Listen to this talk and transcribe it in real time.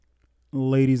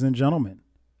ladies and gentlemen.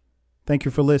 Thank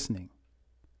you for listening.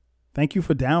 Thank you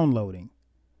for downloading.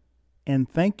 And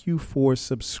thank you for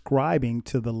subscribing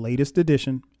to the latest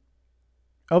edition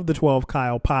of the 12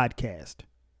 Kyle podcast.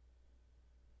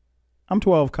 I'm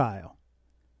 12 Kyle.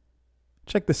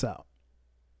 Check this out.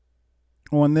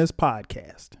 On this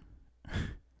podcast,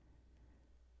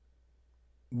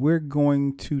 we're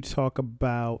going to talk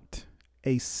about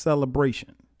a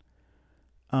celebration.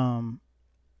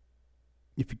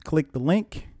 If you click the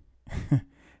link, if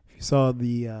you saw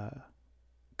the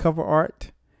cover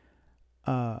art,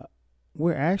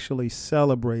 we're actually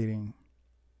celebrating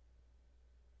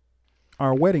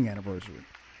our wedding anniversary.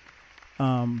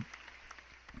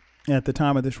 At the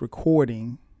time of this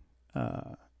recording,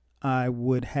 I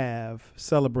would have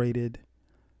celebrated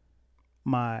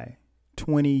my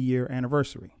 20-year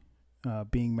anniversary,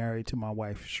 being married to my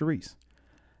wife, Sharice.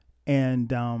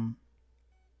 And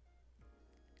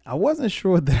I wasn't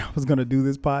sure that I was going to do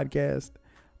this podcast.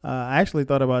 I actually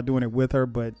thought about doing it with her,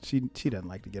 but she doesn't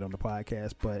like to get on the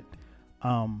podcast. But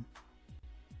I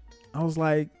was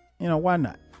like, why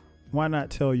not? Why not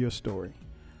tell your story?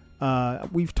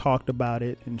 We've talked about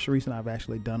it, and Sharice and I have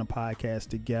actually done a podcast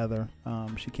together.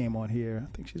 She came on here.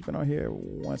 I think she's been on here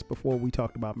once before. We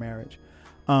talked about marriage.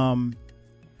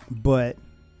 But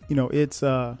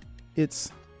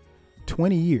it's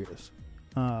 20 years.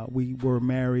 We were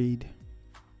married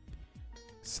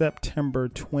September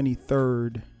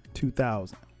 23rd,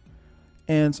 2000.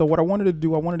 And so what I wanted to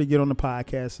do, I wanted to get on the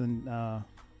podcast and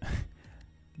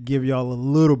give y'all a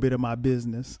little bit of my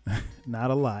business, not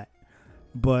a lot,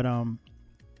 but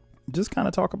just kind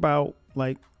of talk about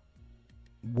like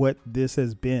what this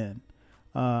has been.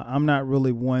 I'm not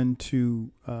really one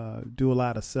to do a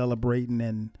lot of celebrating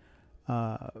and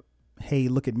hey,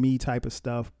 look at me type of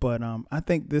stuff. But I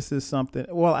think this is something,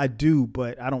 well, I do,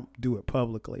 but I don't do it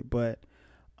publicly. But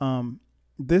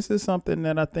this is something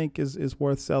that I think is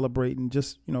worth celebrating,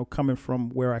 just, coming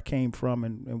from where I came from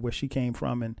and where she came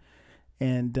from.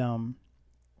 And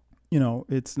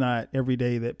it's not every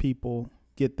day that people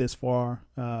get this far.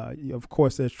 Of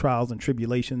course, there's trials and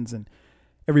tribulations, and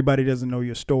everybody doesn't know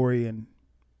your story and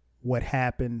what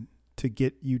happened to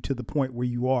get you to the point where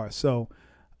you are. So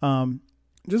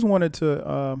just wanted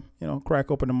to,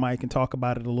 crack open the mic and talk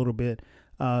about it a little bit.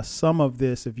 Some of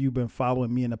this, if you've been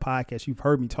following me in the podcast, you've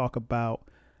heard me talk about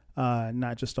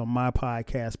not just on my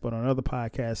podcast, but on other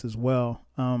podcasts as well.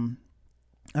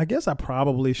 I guess I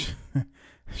probably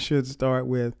should start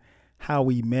with how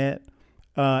we met.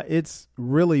 It's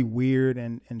really weird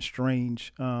and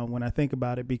strange when I think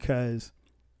about it because,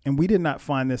 and we did not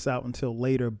find this out until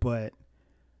later, but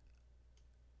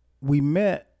we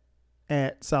met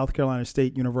at South Carolina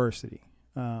State University.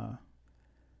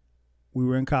 We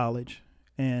were in college.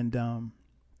 And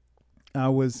I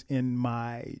was in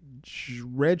my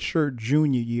redshirt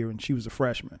junior year, and she was a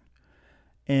freshman.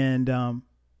 And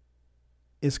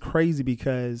it's crazy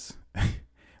because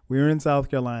we were in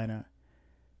South Carolina.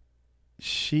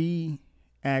 She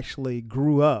actually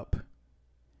grew up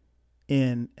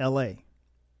in L.A.,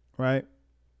 right?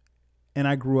 And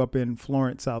I grew up in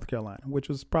Florence, South Carolina, which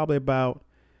was probably about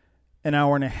an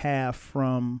hour and a half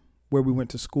from where we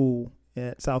went to school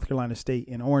at South Carolina State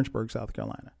in Orangeburg, South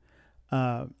Carolina.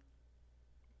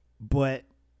 But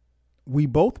we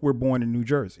both were born in New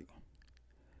Jersey.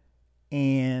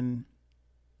 And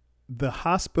the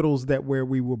hospitals that where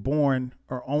we were born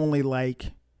are only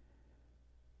like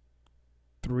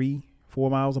 3-4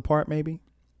 miles apart, maybe.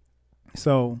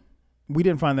 So we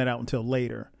didn't find that out until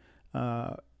later.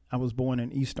 I was born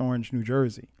in East Orange, New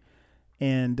Jersey.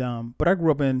 And but I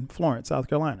grew up in Florence, South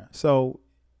Carolina. So,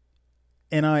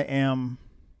 and I am,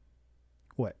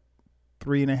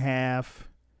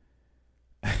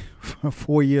 3.5,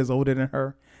 4 years older than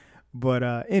her. But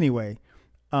anyway,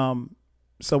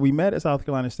 so we met at South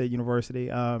Carolina State University.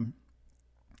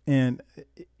 And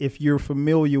if you're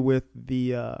familiar with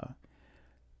the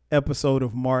episode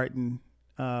of Martin,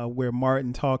 where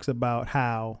Martin talks about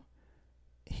how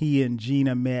he and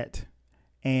Gina met,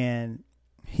 and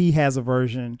he has a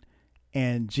version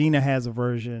and Gina has a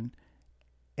version,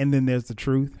 and then there's the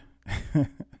truth.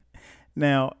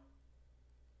 Now,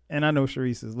 and I know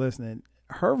Sharice is listening,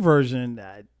 her version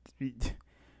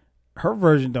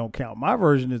don't count. My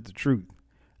version is the truth.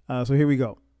 So here we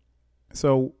go.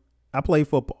 So I play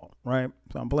football, right?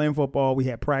 So I'm playing football. We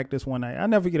had practice one night. I'll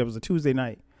never forget. It was a Tuesday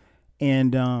night.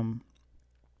 And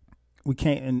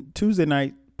Tuesday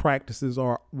night practices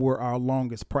were our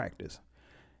longest practice.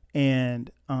 And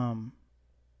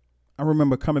I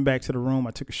remember coming back to the room.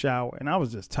 I took a shower and I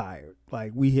was just tired.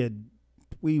 Like we didn't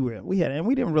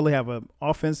really have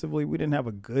offensively, we didn't have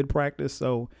a good practice.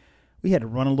 So we had to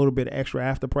run a little bit extra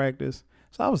after practice.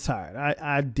 So I was tired.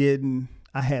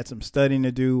 I had some studying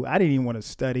to do. I didn't even want to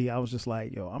study. I was just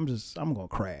like, yo, I'm going to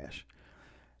crash.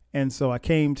 And so I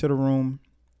came to the room,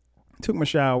 took my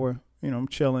shower, I'm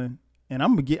chilling, and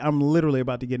I'm literally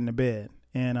about to get into bed.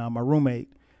 And my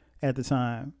roommate at the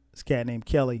time, this cat named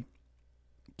Kelly,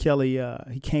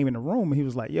 he came in the room and he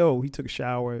was like, yo, he took a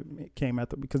shower, came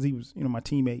after, because he was, my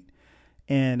teammate.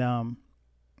 And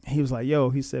he was like, yo,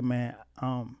 he said, man,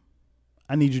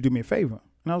 I need you to do me a favor.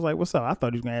 And I was like, what's up? I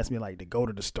thought he was going to ask me like to go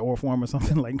to the store for him or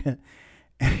something like that.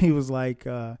 And he was like,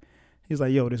 yo,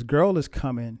 this girl is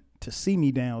coming to see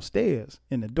me downstairs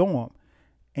in the dorm,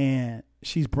 and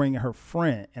she's bringing her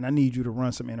friend, and I need you to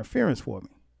run some interference for me.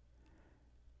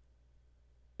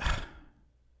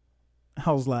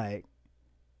 I was like,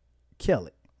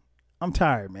 Kelly, I'm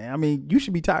tired, man. I mean, you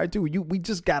should be tired too. We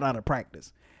just got out of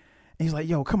practice. And he's like,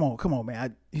 yo, come on,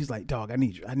 man. He's like, dog, I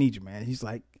need you, man. He's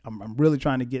like, I'm really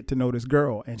trying to get to know this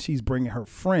girl, and she's bringing her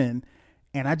friend,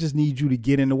 and I just need you to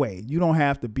get in the way. You don't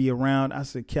have to be around. I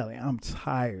said, Kelly, I'm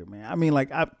tired, man. I mean,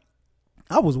 like, I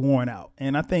was worn out.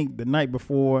 And I think the night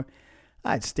before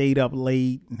I had stayed up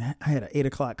late, and I had an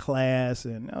 8:00 class,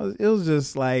 and it was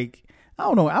just like, I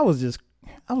don't know. I was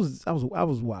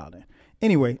wilding.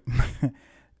 Anyway,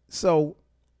 so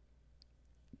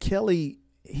Kelly,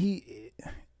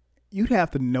 you'd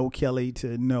have to know Kelly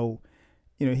to know,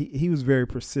 he was very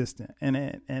persistent,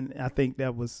 and I think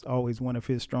that was always one of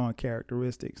his strong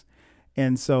characteristics.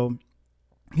 And so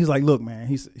he's like, look, man,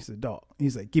 he said, dog,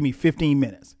 he's like, give me 15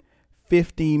 minutes.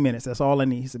 15 minutes. That's all I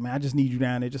need. He said, man, I just need you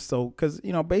down there just so, because,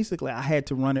 basically I had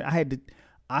to run it. I had to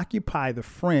occupy the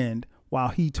friend while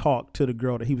he talked to the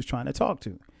girl that he was trying to talk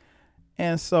to.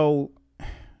 And so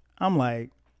I'm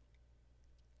like,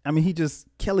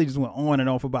 Kelly just went on and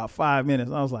on for about 5 minutes.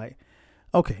 I was like,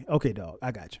 okay, dog,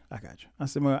 I got you. I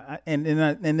said, well, and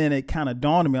then it kind of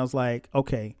dawned on me. I was like,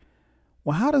 okay,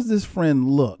 well, how does this friend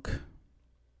look?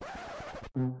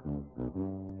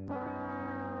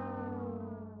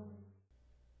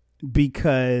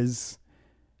 Because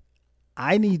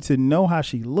I need to know how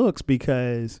she looks,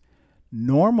 because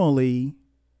normally,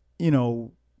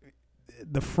 the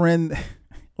friend,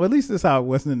 well, at least that's how it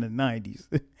was in the 90s.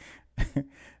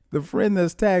 The friend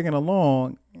that's tagging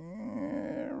along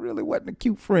really wasn't a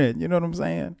cute friend. You know what I'm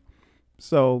saying?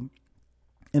 So,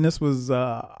 and this was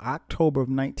October of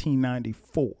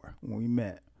 1994 when we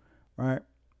met, right?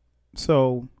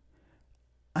 So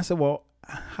I said, well,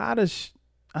 how does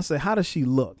she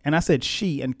look? And I said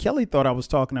she, and Kelly thought I was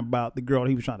talking about the girl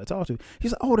he was trying to talk to. He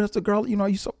said, oh, that's the girl,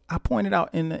 I pointed out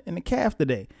in the calf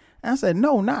today. And I said,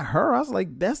 no, not her. I was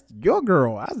like, that's your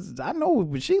girl. I know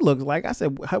what she looks like. I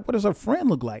said, what does her friend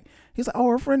look like? He's like, oh,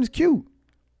 her friend is cute.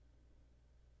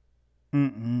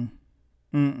 Kelly,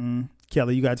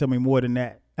 you got to tell me more than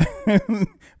that.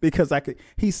 Because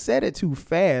he said it too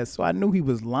fast, so I knew he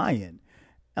was lying.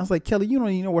 I was like, Kelly, you don't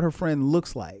even know what her friend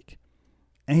looks like.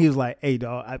 And he was like, hey,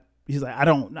 dog, he's like, I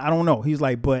don't know. He's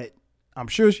like, but I'm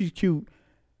sure she's cute.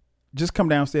 Just come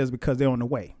downstairs because they're on the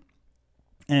way.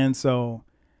 And so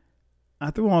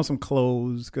I threw on some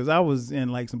clothes because I was in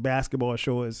like some basketball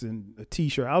shorts and a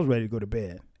T-shirt. I was ready to go to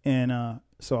bed. And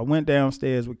so I went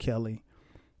downstairs with Kelly,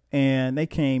 and they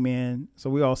came in. So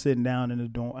we all sitting down in the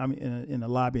dorm, in the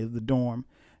lobby of the dorm.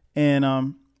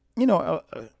 And,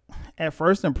 at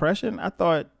first impression, I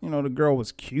thought, the girl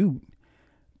was cute.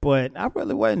 But I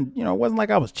really wasn't, it wasn't like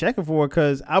I was checking for her,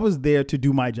 because I was there to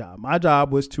do my job. My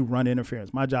job was to run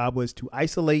interference. My job was to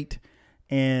isolate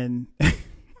and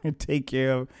take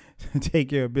care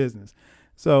of business.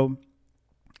 So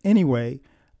anyway,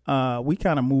 we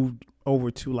kind of moved over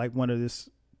to like one of this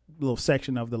little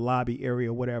section of the lobby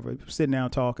area or whatever, sitting down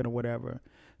talking or whatever.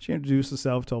 She introduced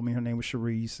herself, told me her name was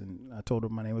Sharice, and I told her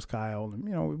my name was Kyle.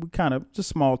 And, we kind of just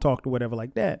small talked or whatever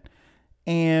like that.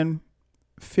 And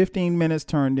 15 minutes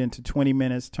turned into 20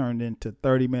 minutes, turned into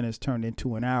 30 minutes, turned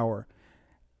into an hour.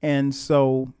 And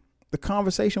so the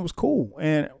conversation was cool.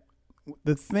 And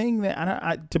the thing that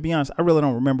I to be honest, I really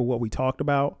don't remember what we talked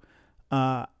about.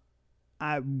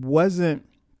 It wasn't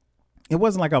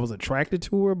like I was attracted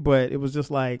to her, but it was just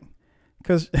like,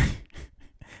 because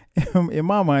in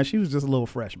my mind, she was just a little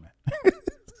freshman.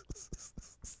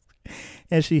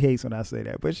 And she hates when I say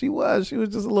that, but she was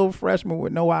just a little freshman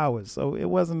with no hours. So it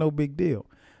wasn't no big deal.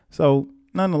 So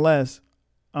nonetheless,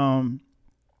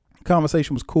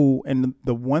 conversation was cool. And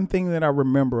the one thing that I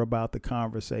remember about the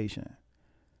conversation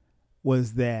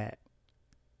was that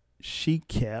she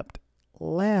kept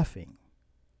laughing.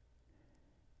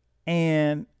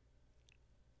 And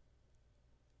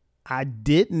I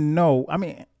didn't know. I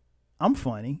mean, I'm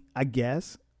funny, I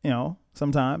guess,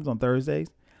 sometimes on Thursdays.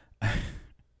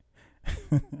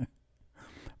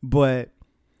 But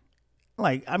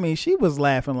like, I mean, she was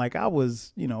laughing like I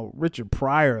was, Richard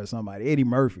Pryor or somebody, Eddie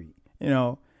Murphy,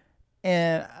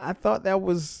 and I thought I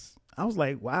was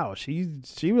like, wow, she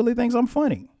really thinks I'm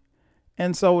funny.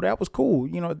 And so that was cool.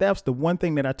 That's the one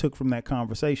thing that I took from that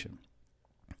conversation.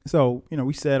 So,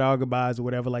 we said our goodbyes or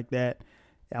whatever like that.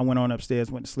 I went on upstairs,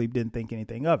 went to sleep, didn't think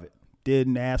anything of it.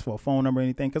 Didn't ask for a phone number or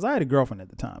anything because I had a girlfriend at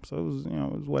the time. So it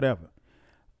was whatever.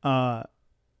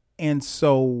 And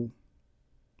so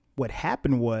what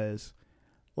happened was,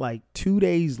 like 2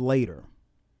 days later,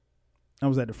 I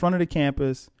was at the front of the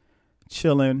campus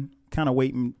chilling, kind of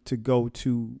waiting to go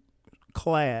to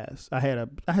class. I had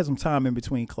some time in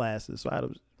between classes, so I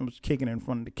was kicking in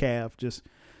front of the caf, just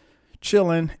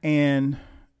chilling, and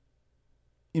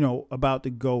about to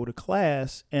go to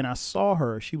class, and I saw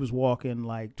her. She was walking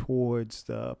like towards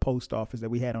the post office that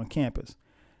we had on campus,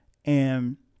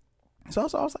 and so I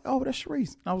was like, "Oh, that's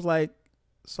Sharice." And I was like,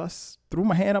 so I threw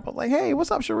my hand up. I was like, "Hey,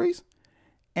 what's up, Sharice?"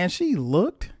 And she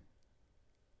looked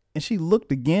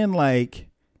again, like,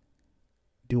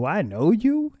 "Do I know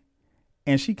you?"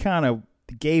 And she kind of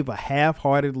gave a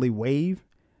half-heartedly wave.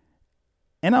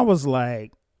 And I was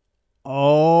like,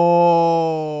 oh,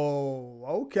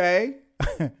 okay.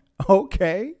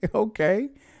 okay.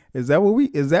 Is that what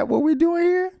we're doing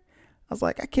here? I was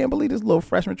like, I can't believe this little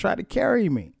freshman tried to carry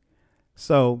me.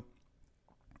 So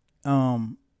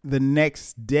the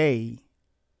next day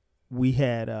we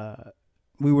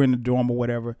were in the dorm or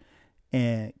whatever.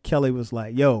 And Kelly was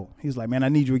like, he's like, man, I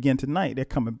need you again tonight. They're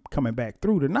coming back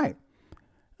through tonight.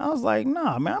 I was like,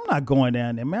 nah, man, I'm not going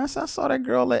down there, man. I saw that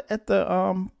girl at the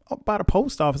up by the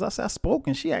post office. I said, I spoke,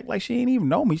 and she act like she ain't even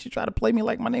know me. She tried to play me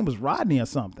like my name was Rodney or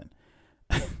something.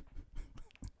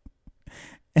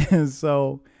 And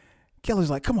so Kelly's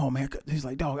like, come on, man. He's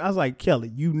like, dog. I was like,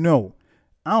 Kelly, I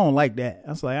don't like that. I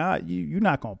was like, you're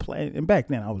not gonna play. And back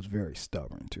then, I was very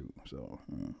stubborn too. So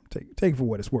take it for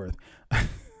what it's worth.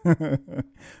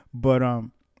 But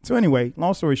so anyway,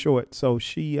 long story short, so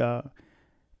she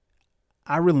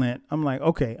I relent. I'm like,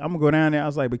 okay, I'm gonna go down there. I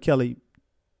was like, but Kelly,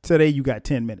 today you got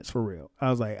 10 minutes for real.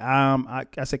 I was like, I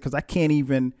said, because I can't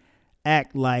even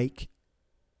act like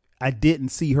I didn't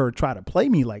see her try to play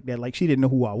me like that, like she didn't know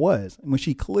who I was. And when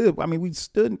she clipped, I mean, we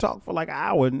stood and talked for like an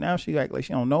hour, and now she act like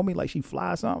she don't know me, like she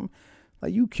fly something.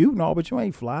 Like, you cute and all, but you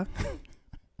ain't fly.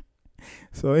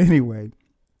 So anyway,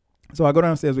 so I go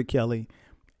downstairs with Kelly,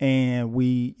 and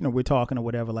we're talking or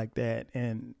whatever like that.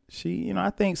 And she, I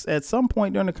think at some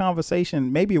point during the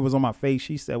conversation, maybe it was on my face,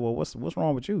 she said, well, what's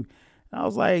wrong with you? And I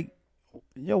was like,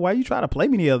 yo, why you try to play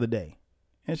me the other day?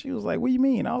 And she was like, what do you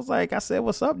mean? I was like, I said,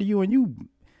 what's up to you? And you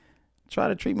try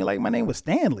to treat me like my name was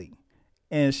Stanley.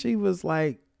 And she was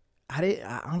like,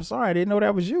 I'm sorry, I didn't know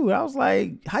that was you. I was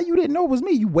like, how you didn't know it was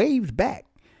me? You waved back.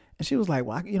 And she was like,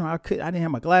 well, I didn't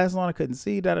have my glasses on. I couldn't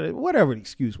see that. Whatever the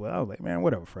excuse was. I was like, man,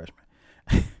 whatever, freshman.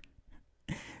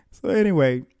 So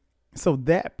anyway, so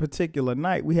that particular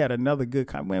night we had another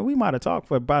good man, we might have talked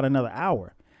for about another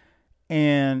hour.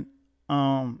 And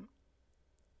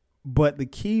but the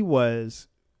key was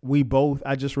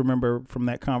I just remember from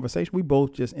that conversation, we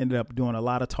both just ended up doing a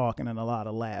lot of talking and a lot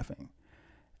of laughing.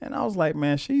 And I was like,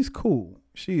 man, she's cool.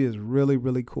 She is really,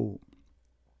 really cool.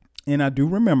 And I do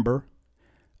remember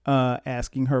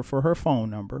asking her for her phone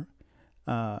number.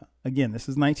 Again, this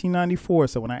is 1994.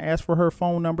 So when I asked for her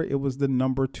phone number, it was the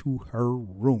number to her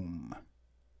room.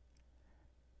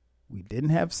 We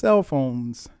didn't have cell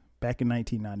phones back in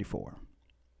 1994.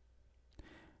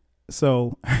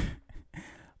 So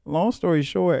long story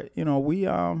short,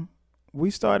 we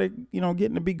started,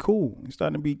 getting to be cool. We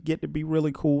started to get to be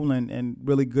really cool and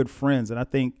really good friends. And I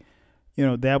think,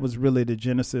 that was really the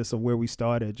genesis of where we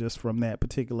started, just from that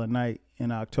particular night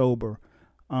in October,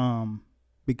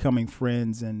 becoming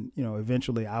friends. And,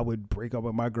 eventually I would break up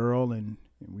with my girl and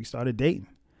we started dating.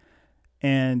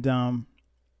 And,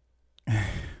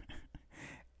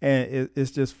 and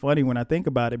it's just funny when I think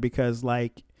about it, because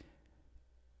like,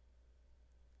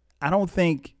 I don't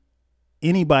think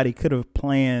anybody could have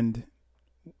planned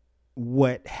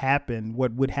what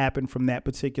would happen from that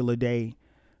particular day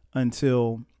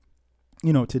until,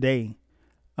 today,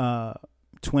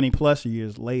 20 plus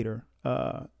years later,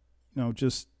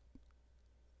 just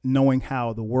knowing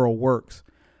how the world works.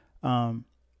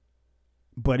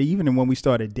 But even when we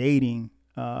started dating,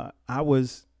 I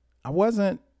was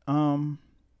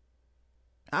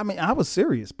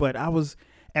serious, but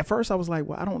at first I was like,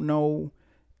 well, I don't know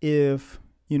if,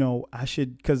 I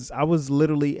should, because I was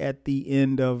literally at the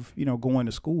end of, going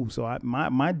to school. So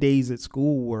my days at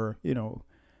school were,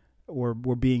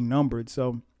 were being numbered.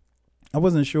 So I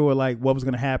wasn't sure like what was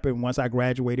going to happen once I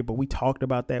graduated, but we talked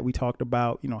about that. We talked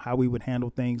about, how we would handle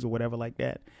things or whatever like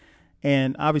that.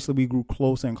 And obviously we grew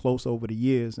closer and closer over the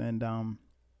years. And,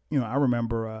 I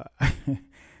remember,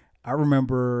 I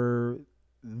remember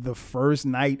the first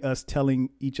night us telling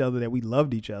each other that we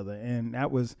loved each other. And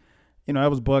that was, I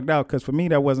was bugged out because for me,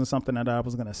 that wasn't something that I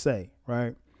was going to say.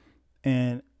 Right.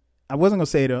 And I wasn't going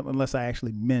to say it unless I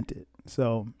actually meant it.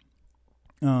 So,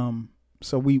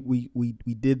 we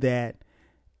did that.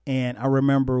 And I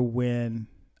remember when,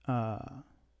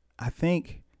 I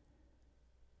think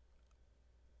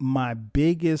my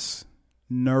biggest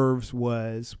nerves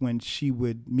was when she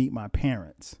would meet my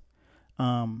parents.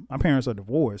 My parents are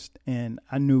divorced, and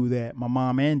I knew that my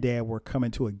mom and dad were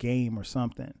coming to a game or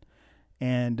something.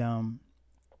 And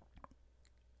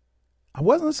I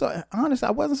wasn't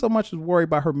so much worried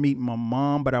about her meeting my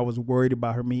mom, but I was worried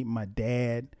about her meeting my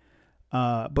dad.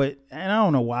 And I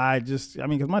don't know why, because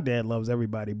my dad loves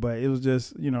everybody, but it was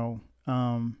just,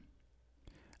 I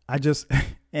just,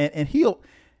 and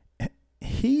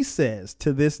he says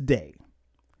to this day,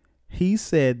 he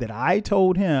said that I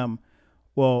told him,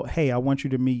 well, hey, I want you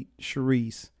to meet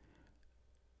Sharice.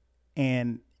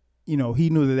 And, he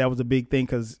knew that was a big thing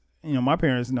because, my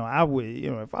parents know I would,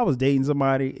 if I was dating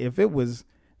somebody, if it was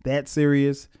that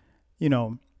serious, it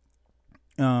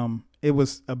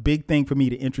was a big thing for me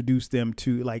to introduce them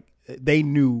to, like, they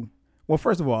knew, well,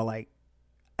 first of all, like,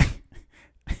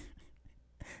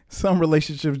 some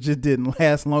relationships just didn't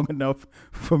last long enough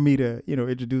for me to,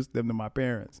 introduce them to my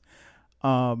parents.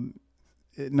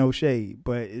 No shade,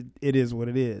 but it is what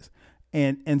it is.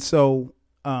 And so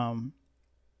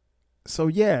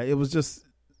yeah, it was just,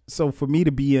 so for me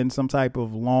to be in some type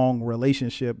of long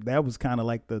relationship, that was kind of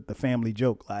like the family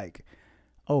joke, like,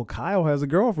 oh, Kyle has a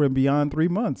girlfriend beyond 3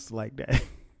 months, like that.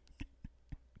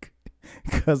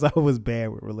 Because I was bad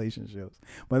with relationships.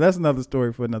 But that's another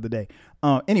story for another day.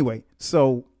 Anyway,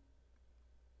 so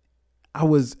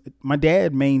my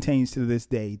dad maintains to this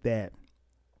day that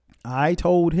I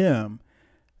told him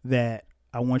that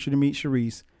I want you to meet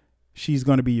Sharice. She's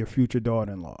going to be your future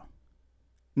daughter-in-law.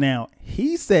 Now,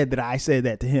 he said that I said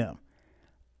that to him.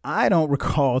 I don't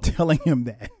recall telling him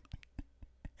that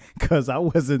because I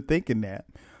wasn't thinking that.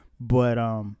 But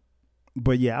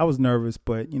yeah, I was nervous.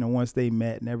 But, once they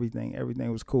met and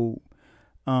everything was cool.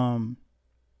 So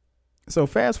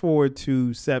fast forward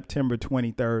to September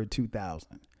 23rd,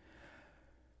 2000.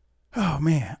 Oh,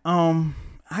 man.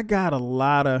 I got a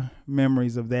lot of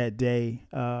memories of that day.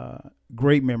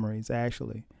 Great memories,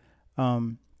 actually.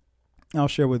 I'll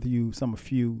share with you a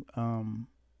few.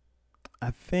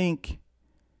 I think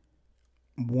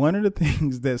one of the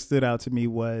things that stood out to me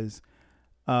was,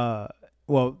 a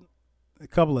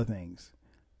couple of things.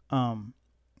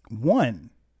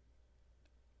 One,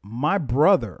 my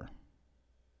brother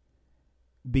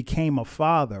became a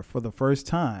father for the first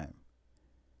time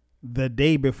the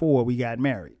day before we got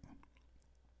married.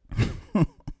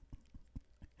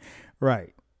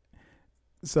 Right.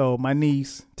 So my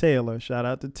niece, Taylor, shout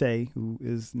out to Tay, who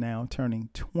is now turning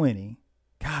 20.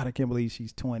 God, I can't believe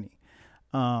she's 20.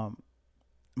 My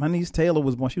niece Taylor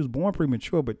was born. She was born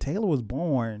premature, but Taylor was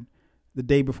born the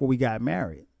day before we got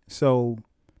married. So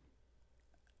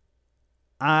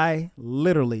I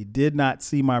literally did not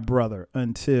see my brother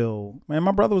until,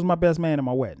 my brother was my best man at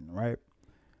my wedding, right?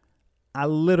 I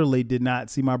literally did not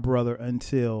see my brother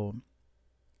until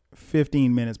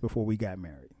 15 minutes before we got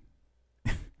married.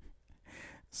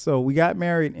 So we got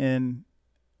married in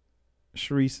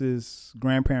Sharice's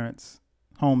grandparents'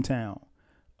 hometown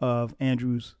of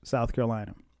Andrews, South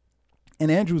Carolina.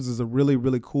 And Andrews is a really,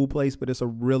 really cool place, but it's a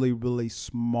really, really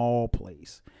small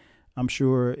place. I'm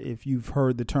sure if you've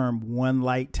heard the term one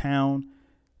light town,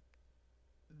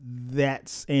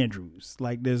 that's Andrews.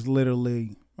 Like there's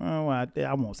literally,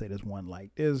 I won't say there's one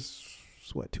light. There's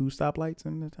 2 stoplights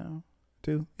in the town?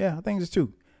 2? Yeah, I think it's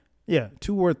 2. Yeah,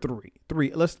 2 or 3.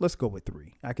 3. Let's go with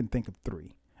 3. I can think of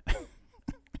 3.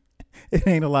 It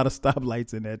ain't a lot of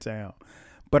stoplights in that town,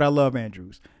 but I love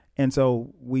Andrews. And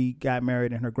so we got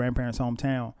married in her grandparents'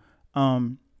 hometown.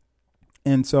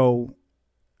 And so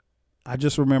I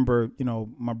just remember,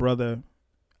 my brother,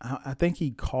 I think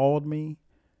he called me,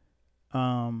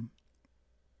 let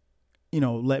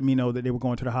me know that they were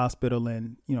going to the hospital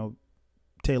and,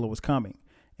 Taylor was coming.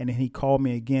 And then he called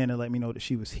me again and let me know that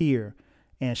she was here.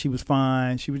 And she was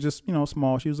fine. She was just,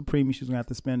 small. She was a preemie. She was going to have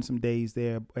to spend some days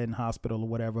there in hospital or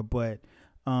whatever. But,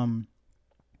 and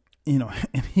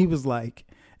he was like,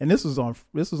 and this was on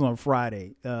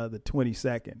Friday, the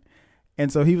 22nd.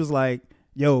 And so he was like,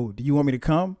 yo, do you want me to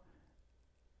come?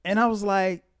 And I was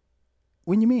like,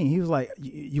 what do you mean? He was like,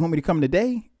 you want me to come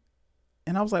today?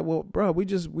 And I was like, well, bro, we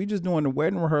just doing the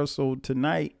wedding rehearsal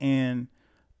tonight and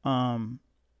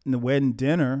the wedding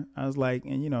dinner. I was like,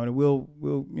 and we'll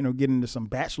get into some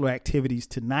bachelor activities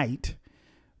tonight.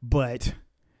 But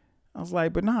I was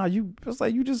like, but nah, you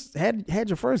just had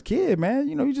your first kid, man.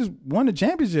 You just won the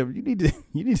championship. You need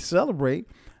to celebrate.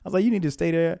 I was like, you need to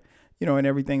stay there, and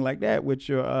everything like that with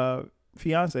your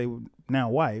fiance, now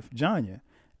wife, Janya.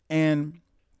 And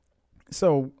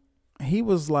so he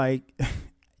was like,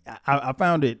 I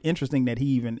found it interesting that he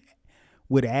even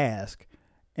would ask.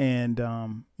 And,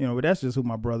 but that's just who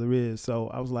my brother is. So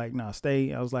I was like, nah,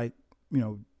 stay. I was like,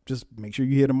 just make sure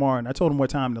you're here tomorrow. And I told him what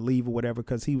time to leave or whatever,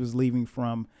 because he was leaving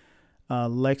from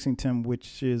Lexington,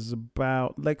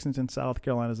 Lexington, South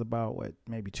Carolina is about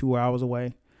maybe 2 hours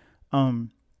away.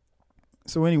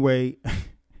 So anyway,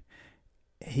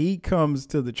 he comes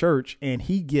to the church and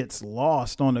he gets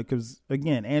lost on it. Cause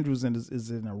again, Andrews is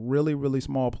in a really, really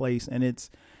small place. And it's,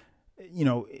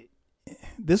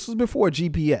 this was before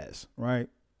GPS, right?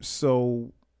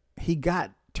 So he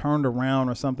got turned around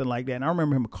or something like that. And I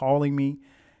remember him calling me,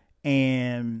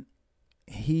 and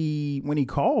when he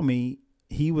called me,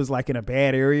 he was like in a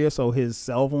bad area. So his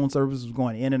cell phone service was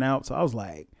going in and out. So I was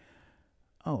like,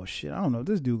 oh shit, I don't know if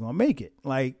this dude gonna make it.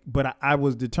 But I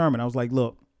was determined. I was like,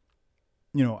 look,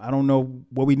 I don't know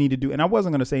what we need to do. And I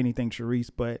wasn't going to say anything, Sharice,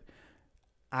 but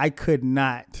I could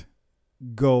not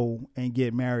go and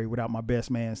get married without my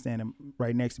best man standing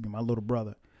right next to me, my little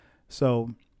brother.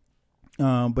 So,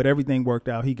 but everything worked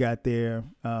out. He got there.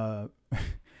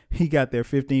 He got there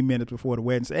 15 minutes before the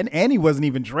wedding, and he wasn't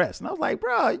even dressed. And I was like,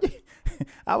 bro,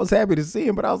 I was happy to see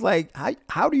him, but I was like,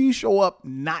 how do you show up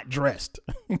not dressed?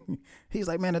 He's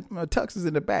like, man, my tux is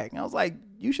in the back. And I was like,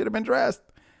 you should have been dressed.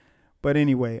 But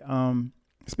anyway,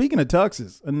 speaking of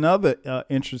tuxes, another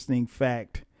interesting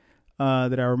fact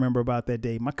that I remember about that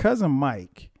day, my cousin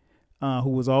Mike, who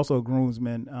was also a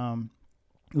groomsman,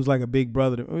 was like a big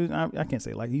brother. I can't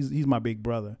say he's my big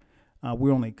brother.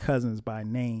 We're only cousins by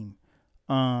name.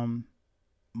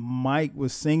 Mike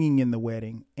was singing in the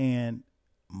wedding, and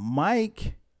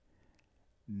Mike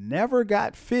never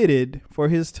got fitted for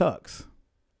his tux.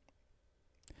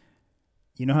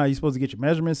 You know how you're supposed to get your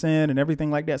measurements in and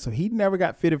everything like that. So he never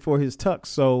got fitted for his tux.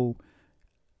 So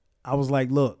I was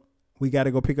like, look, we got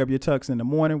to go pick up your tux in the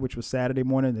morning, which was Saturday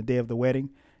morning, the day of the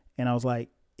wedding. And I was like,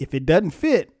 if it doesn't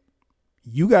fit,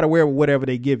 you got to wear whatever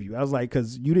they give you. I was like,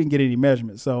 because you didn't get any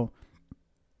measurements. So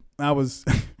I was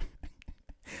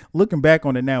looking back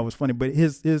on it now, it was funny, but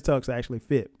his tux actually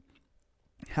fit.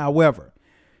 However,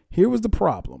 here was the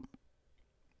problem.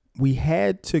 We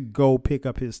had to go pick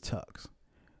up his tux.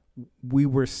 We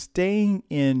were staying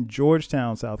in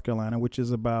Georgetown, South Carolina, which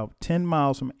is about 10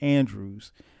 miles from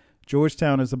Andrews.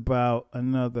 Georgetown is about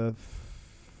another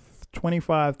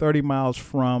 25, 30 miles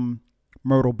from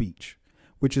Myrtle Beach,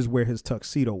 which is where his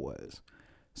tuxedo was.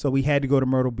 So we had to go to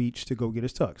Myrtle Beach to go get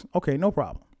his tux. Okay, no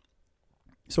problem.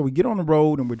 So we get on the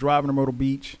road and we're driving to Myrtle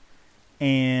Beach,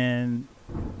 and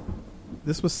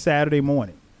this was Saturday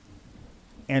morning,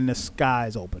 and the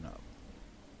skies open up.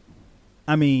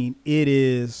 I mean, it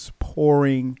is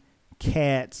pouring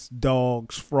cats,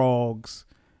 dogs, frogs,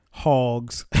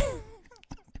 hogs.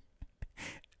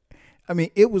 I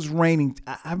mean, it was raining.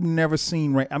 I've never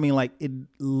seen rain. I mean, it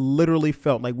literally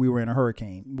felt like we were in a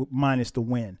hurricane minus the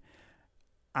wind.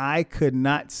 I could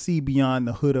not see beyond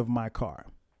the hood of my car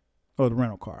or the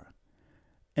rental car.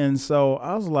 And so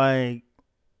I was like,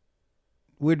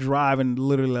 we're driving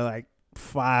literally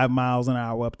 5 miles an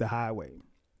hour up the highway.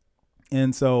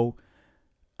 And so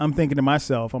I'm thinking to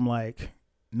myself, I'm like,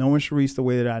 knowing Sharice the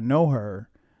way that I know her,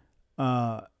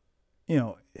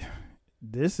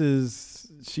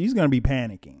 she's going to be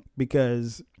panicking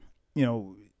because,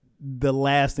 the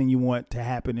last thing you want to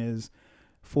happen is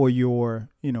for your,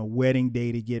 wedding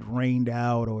day to get rained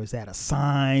out, or is that a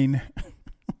sign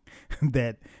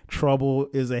that trouble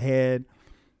is ahead?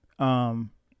 And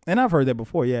I've heard that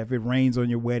before. Yeah. If it rains on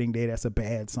your wedding day, that's a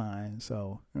bad sign.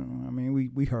 So,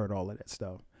 we heard all of that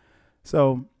stuff.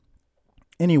 So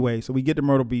anyway, so we get to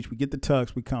Myrtle Beach, we get the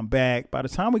tux, we come back. By the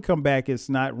time we come back, it's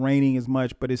not raining as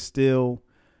much, but it's still,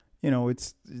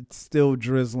 it's still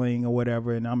drizzling or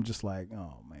whatever. And I'm just like,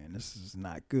 oh man, this is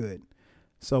not good.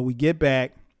 So we get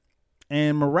back,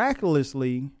 and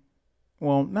miraculously,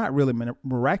 well, not really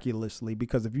miraculously,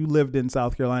 because if you lived in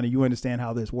South Carolina, you understand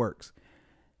how this works.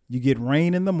 You get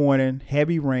rain in the morning,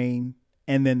 heavy rain,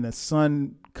 and then the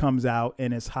sun comes out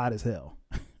and it's hot as hell.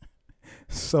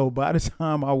 So by the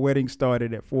time our wedding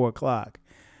started at 4:00,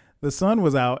 the sun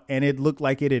was out and it looked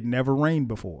like it had never rained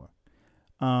before.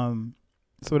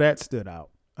 So that stood out.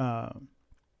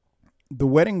 The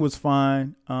wedding was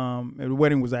fine. The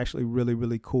wedding was actually really,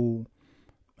 really cool.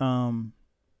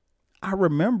 I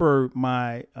remember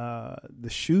my the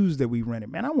shoes that we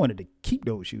rented. Man, I wanted to keep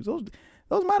those shoes.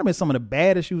 Those might have been some of the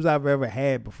baddest shoes I've ever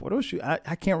had before. Those shoes,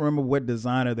 I can't remember what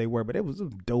designer they were, but it was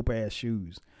dope ass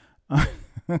shoes.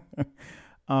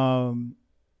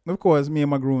 Of course, me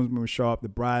and my groomsmen were sharp. The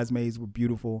bridesmaids were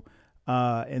beautiful.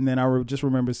 And then I just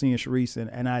remember seeing Sharice,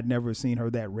 and I'd never seen her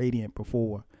that radiant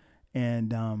before.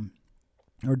 And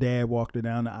her dad walked her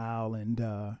down the aisle, and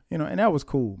and that was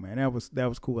cool, man. That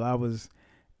was cool.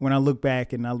 When I look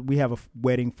back and we have a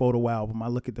wedding photo album, I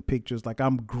look at the pictures like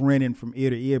I'm grinning from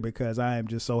ear to ear because I am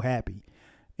just so happy.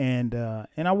 And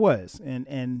I was,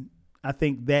 and I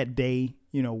think that day,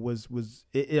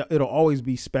 it'll always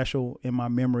be special in my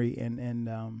memory,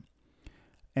 and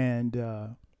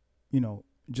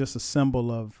just a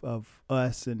symbol of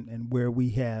us and where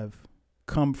we have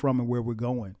come from and where we're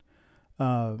going.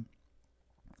 And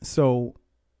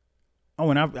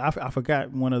I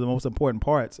forgot one of the most important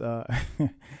parts.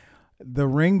 The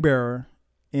ring bearer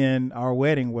in our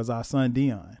wedding was our son,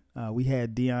 Dion. We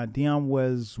had Dion. Dion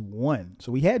was 1.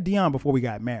 So we had Dion before we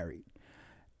got married.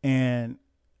 And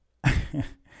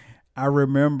I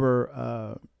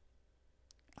remember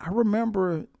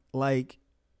like,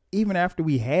 even after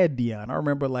we had Dion, I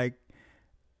remember like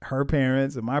her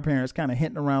parents and my parents kind of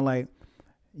hinting around like,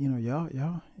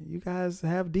 y'all, you guys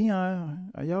have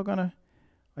Dion. Are y'all gonna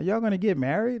get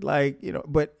married? Like,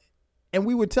 and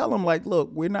we would tell them like, look,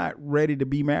 we're not ready to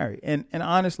be married. And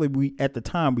honestly, at the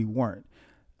time we weren't.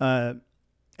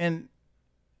 And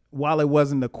while it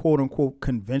wasn't the quote unquote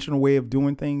conventional way of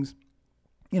doing things,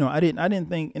 I didn't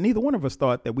think, and neither one of us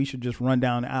thought that we should just run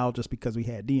down the aisle just because we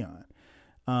had Dion.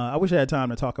 I wish I had time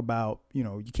to talk about,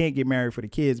 you can't get married for the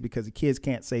kids because the kids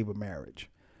can't save a marriage.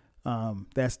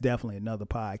 That's definitely another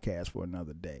podcast for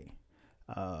another day.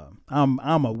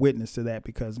 I'm a witness to that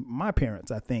because my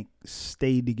parents, I think,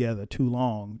 stayed together too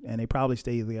long, and they probably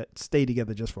stayed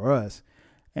together just for us,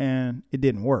 and it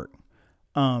didn't work.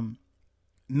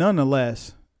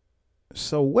 Nonetheless,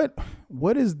 so what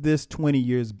has this 20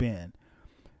 years been?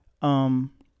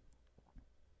 Honestly,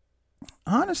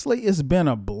 it's been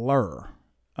a blur.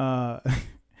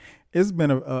 It's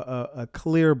been a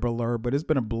clear blur, but it's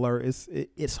been a blur.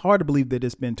 It's hard to believe that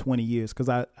it's been 20 years because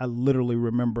I literally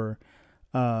remember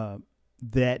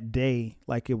that day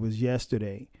like it was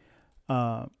yesterday.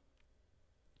 The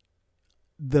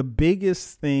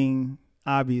biggest thing,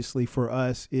 obviously, for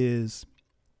us is,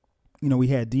 we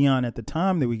had Dion at the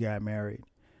time that we got married,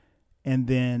 and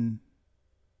then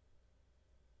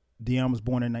Dion was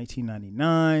born in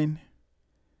 1999.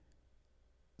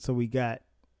 So we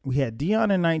had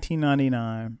Dion in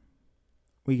 1999.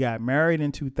 We got married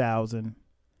in 2000.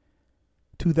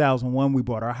 2001, we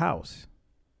bought our house.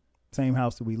 Same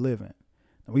house that we live in.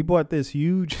 And we bought this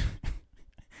huge,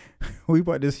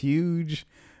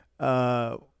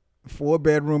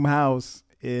 4-bedroom house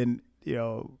in,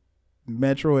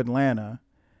 Metro Atlanta.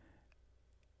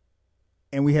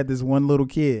 And we had this one little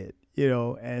kid,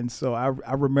 and so I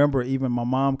remember even my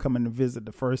mom coming to visit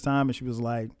the first time, and she was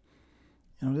like,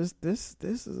 this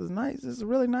is nice. This is a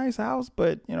really nice house,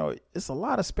 but it's a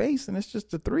lot of space, and it's just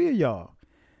the 3 of y'all.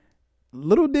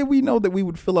 Little did we know that we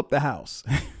would fill up the house.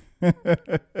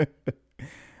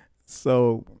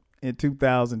 So in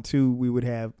 2002, we would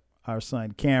have our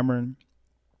son Cameron.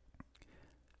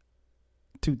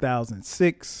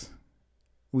 2006,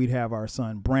 we'd have our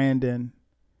son Brandon.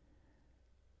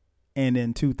 And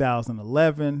in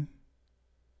 2011,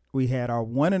 we had our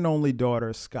one and only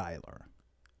daughter, Skylar.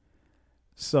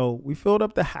 So we filled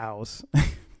up the house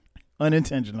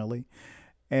unintentionally.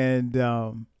 And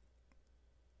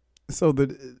so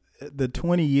the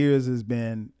 20 years has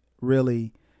been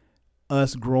really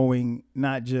us growing,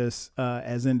 not just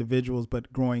as individuals,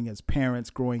 but growing as parents,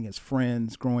 growing as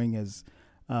friends, growing as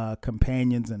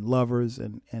companions and lovers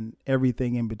and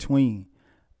everything in between.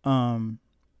 And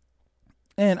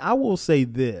I will say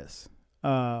this,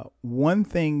 one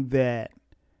thing that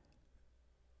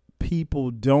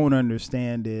people don't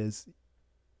understand is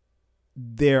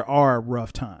there are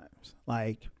rough times.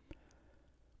 Like,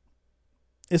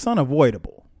 it's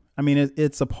unavoidable. I mean,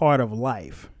 it's a part of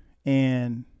life.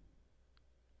 And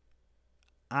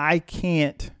I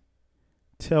can't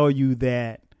tell you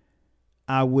that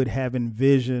I would have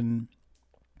envisioned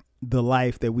the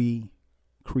life that we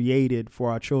created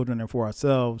for our children and for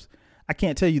ourselves. I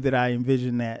can't tell you that I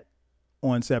envisioned that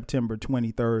on September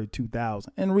 23rd,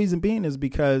 2000. And the reason being is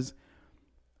because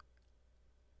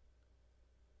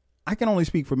I can only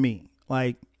speak for me.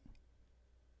 Like,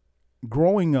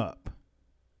 growing up,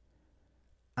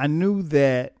 I knew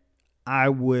that I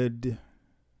would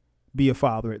be a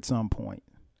father at some point.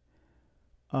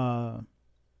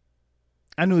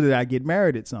 I knew that I'd get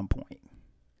married at some point.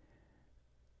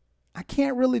 I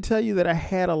can't really tell you that I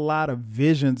had a lot of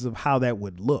visions of how that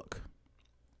would look.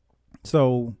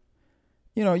 So,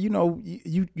 you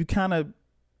kind of,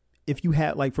 if you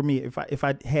had, like for me, if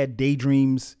I had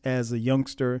daydreams as a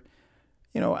youngster,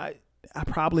 I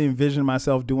probably envisioned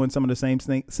myself doing some of the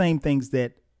same things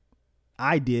that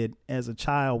I did as a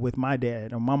child with my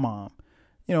dad or my mom,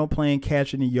 playing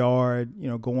catch in the yard,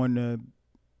 going to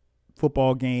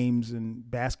football games and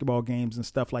basketball games and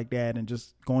stuff like that, and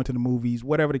just going to the movies,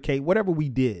 whatever the case, whatever we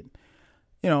did,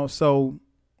 so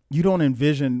you don't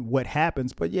envision what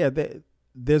happens, but yeah,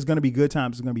 there's going to be good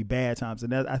times, there's going to be bad times.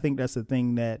 And I think that's the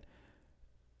thing that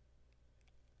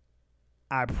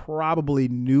I probably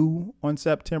knew on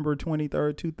September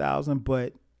 23rd, 2000,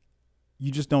 but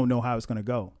you just don't know how it's going to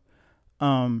go.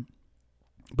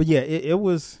 But yeah, it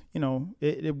was,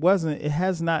 it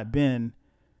has not been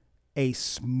a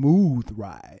smooth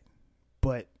ride,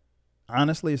 but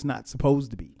honestly, it's not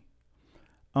supposed to be.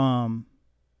 And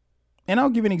I'll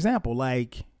give you an example.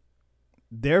 Like,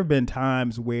 there have been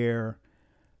times where,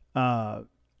 I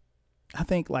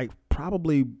think like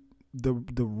probably the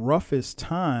roughest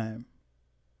time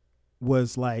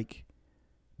was like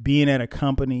being at a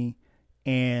company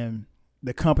and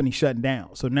the company shutting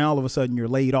down. So now all of a sudden you're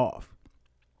laid off,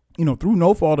 through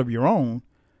no fault of your own.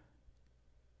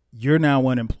 You're now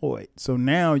unemployed. So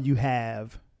now you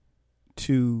have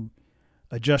to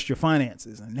adjust your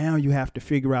finances. And now you have to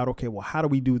figure out, okay, well, how do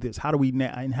we do this? How do we,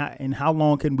 and how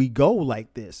long can we go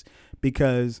like this?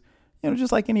 Because,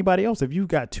 just like anybody else, if you've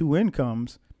got two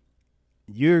incomes,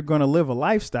 you're going to live a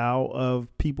lifestyle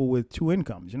of people with two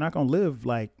incomes. You're not going to live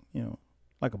like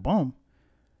a bum,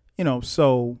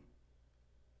 so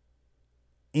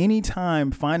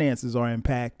anytime finances are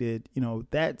impacted,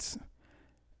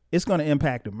 it's going to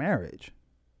impact a marriage.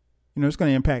 It's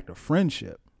going to impact a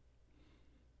friendship.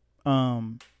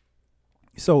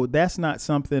 So that's not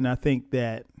something I think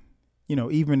that,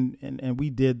 even, and we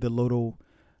did the little,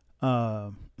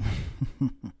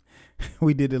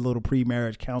 we did a little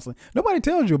pre-marriage counseling. Nobody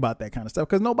tells you about that kind of stuff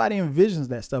because nobody envisions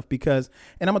that stuff and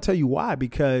I'm going to tell you why,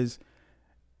 because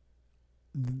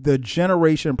the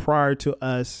generation prior to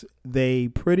us, they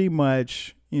pretty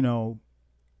much,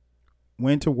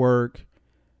 went to work,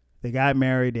 they got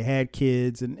married, they had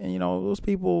kids, and those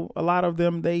people, a lot of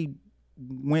them, they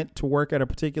went to work at a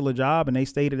particular job and they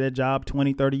stayed at that job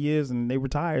 20, 30 years and they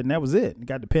retired and that was it.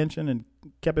 Got the pension and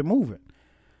kept it moving.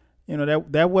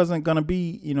 That wasn't going to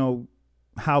be,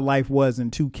 how life was in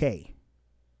 2K.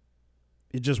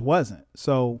 It just wasn't.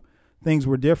 So things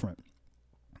were different.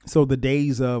 So the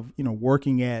days of,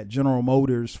 working at General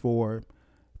Motors for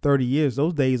 30 years,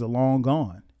 those days are long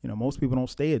gone. Most people don't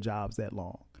stay at jobs that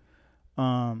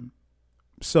long.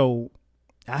 So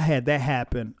I had that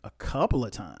happen a couple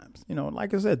of times,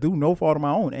 like I said, through no fault of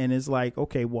my own. And it's like,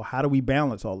 okay, well, how do we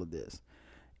balance all of this?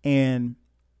 And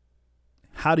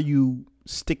how do you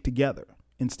stick together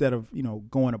instead of,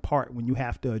 going apart when you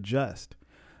have to adjust?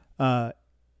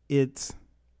 It's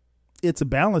a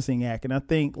balancing act. And I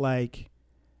think like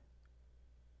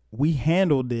we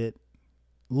handled it,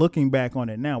 looking back on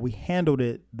it now, we handled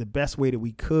it the best way that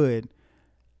we could.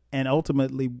 And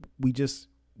ultimately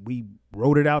we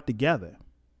wrote it out together.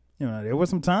 There were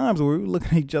some times where we were looking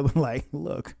at each other like,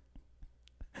 look,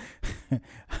 I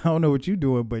don't know what you're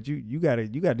doing, but you gotta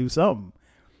do something.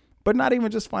 But not even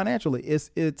just financially.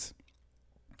 It's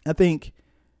I think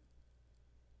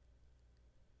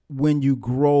when you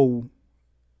grow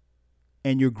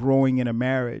and you're growing in a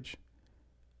marriage,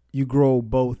 you grow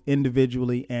both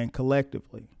individually and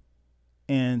collectively.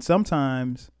 And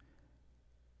sometimes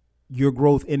your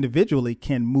growth individually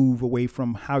can move away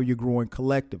from how you're growing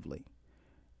collectively.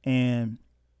 And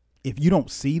if you don't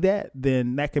see that,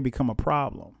 then that can become a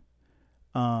problem.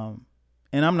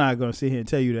 And I'm not going to sit here and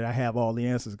tell you that I have all the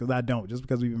answers, because I don't. Just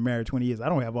because we've been married 20 years, I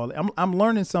don't have all. I'm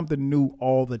learning something new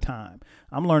all the time.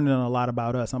 I'm learning a lot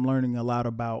about us. I'm learning a lot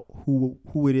about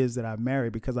who it is that I've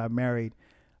married, because I've married,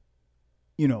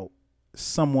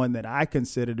 someone that I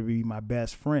consider to be my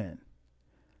best friend.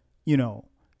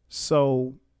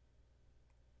 So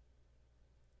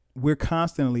we're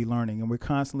constantly learning and we're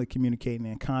constantly communicating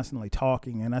and constantly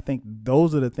talking. And I think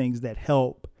those are the things that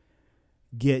help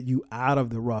get you out of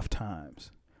the rough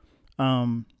times.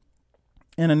 And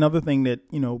another thing that,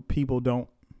 people don't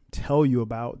tell you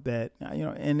about that,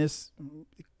 and it's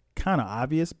kind of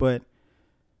obvious, but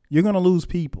you're going to lose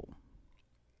people.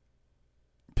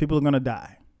 People are going to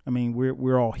die. I mean,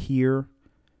 we're all here,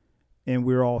 and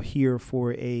we're all here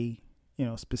for a,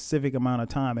 specific amount of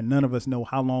time, and none of us know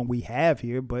how long we have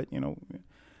here. But,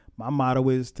 my motto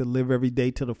is to live every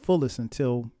day to the fullest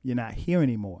until you're not here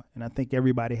anymore. And I think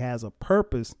everybody has a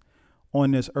purpose on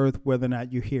this earth, whether or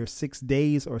not you're here 6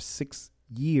 days or 6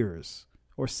 years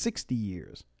or 60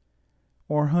 years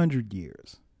or 100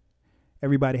 years.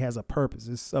 Everybody has a purpose.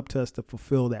 It's up to us to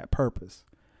fulfill that purpose.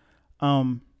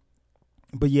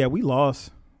 But yeah, we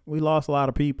lost a lot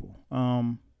of people.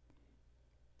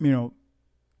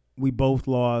 We both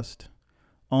lost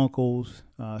uncles.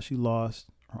 She lost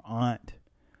her aunt.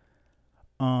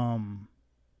 And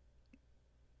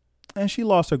she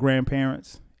lost her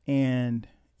grandparents. And,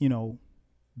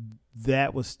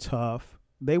 that was tough.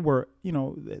 They were,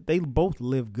 they both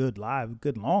lived good lives,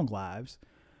 good long lives.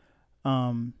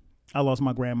 I lost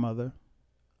my grandmother.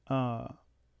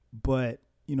 But,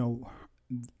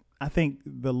 I think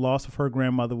the loss of her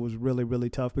grandmother was really, really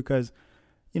tough because,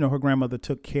 her grandmother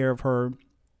took care of her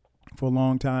for a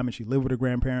long time, and she lived with her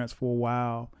grandparents for a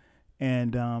while.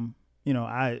 And,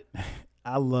 I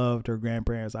loved her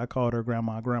grandparents. I called her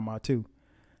grandma too,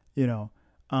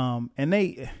 and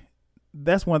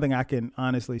that's one thing I can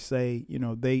honestly say,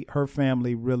 her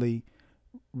family really,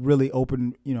 really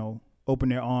opened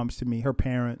their arms to me, her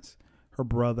parents, her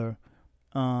brother.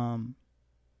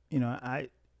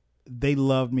 They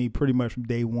loved me pretty much from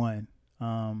day one.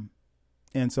 And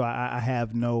so I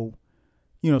have no,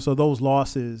 so those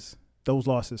losses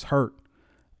hurt.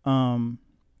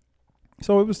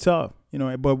 So it was tough,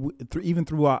 but even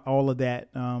through all of that,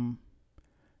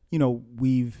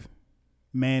 we've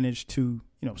managed to,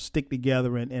 stick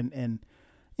together and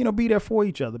be there for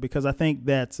each other, because I think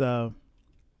that's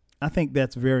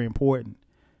very important.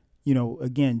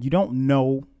 Again, you don't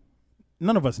know,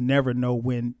 none of us never know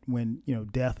when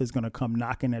death is going to come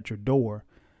knocking at your door,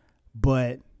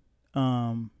 but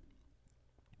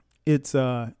it's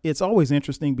always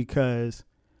interesting because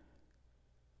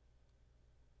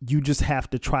you just have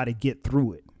to try to get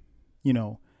through it,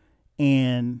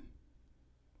 and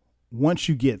once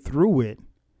you get through it,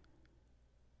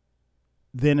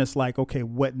 then it's like, okay,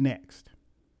 what next?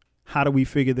 How do we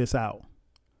figure this out?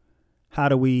 How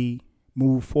do we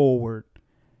move forward?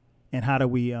 And how do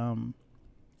we, kind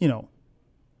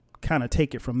of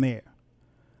take it from there?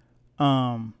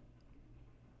 And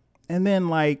then,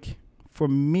 like, for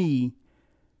me,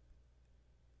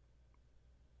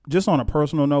 just on a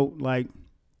personal note, like,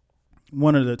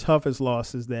 one of the toughest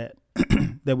losses that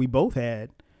that we both had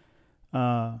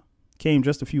came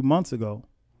just a few months ago.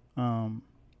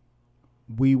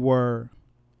 We were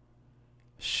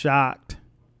shocked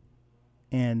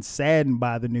and saddened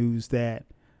by the news that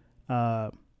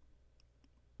my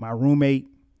roommate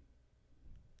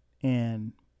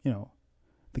and,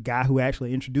 the guy who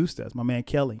actually introduced us, my man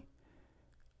Kelly,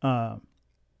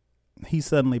 he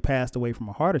suddenly passed away from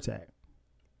a heart attack.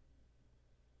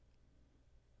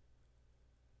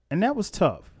 And that was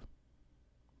tough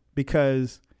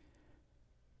because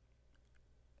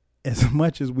as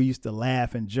much as we used to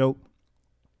laugh and joke,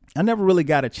 I never really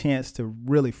got a chance to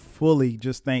really fully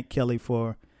just thank Kelly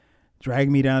for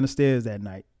dragging me down the stairs that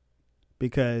night,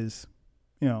 because,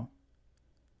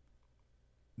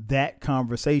 that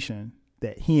conversation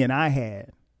that he and I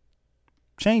had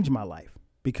changed my life,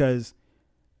 because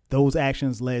those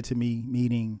actions led to me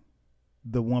meeting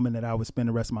the woman that I would spend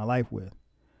the rest of my life with.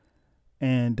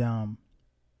 And,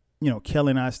 Kelly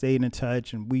and I stayed in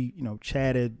touch, and we,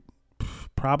 chatted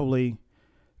probably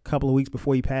a couple of weeks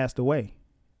before he passed away.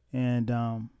 And,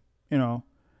 I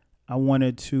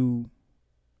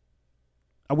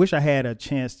wish I had a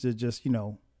chance to just,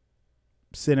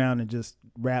 sit down and just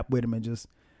rap with him and just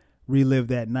relive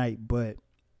that night. But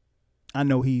I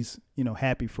know he's,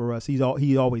 happy for us. He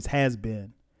always has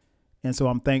been. And so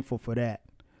I'm thankful for that.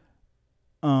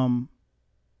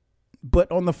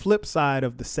 But on the flip side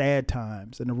of the sad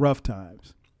times and the rough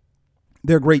times,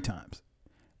 they're great times.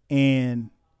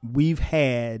 And we've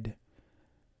had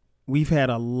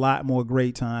a lot more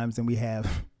great times than we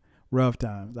have rough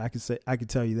times. I could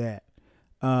tell you that.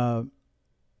 From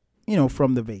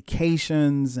the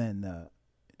vacations and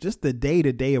just the day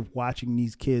to day of watching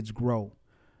these kids grow.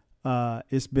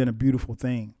 It's been a beautiful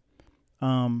thing.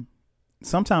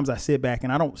 Sometimes I sit back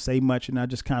and I don't say much, and I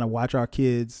just kind of watch our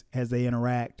kids as they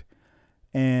interact.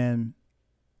 And,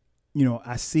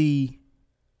 I see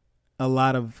a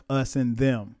lot of us in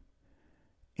them,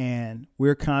 and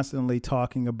we're constantly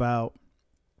talking about,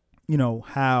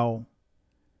 how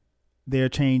they're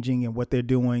changing and what they're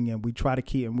doing. And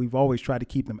we've always tried to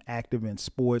keep them active in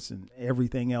sports and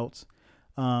everything else,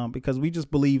 because we just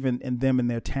believe in them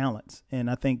and their talents. And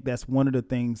I think that's one of the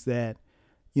things that,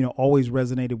 always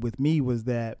resonated with me was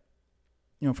that,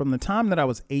 from the time that I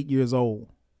was 8 years old,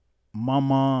 my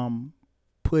mom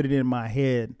put it in my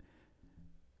head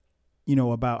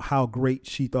about how great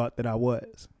she thought that I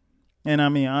was. And I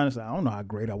mean, honestly, I don't know how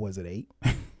great I was at 8,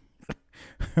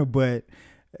 but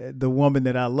the woman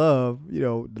that I love,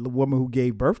 the woman who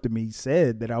gave birth to me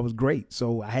said that I was great.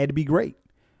 So I had to be great.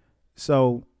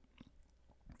 So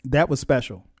that was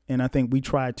special. And I think we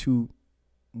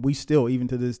still, even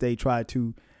to this day, try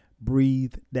to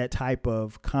breathe that type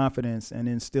of confidence and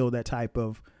instill that type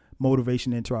of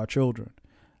motivation into our children.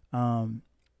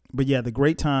 But yeah, the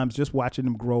great times, just watching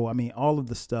them grow. I mean, all of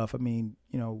the stuff. I mean,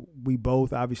 we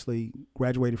both obviously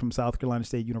graduated from South Carolina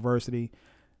State University.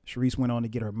 Sharice went on to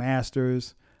get her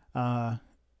master's. I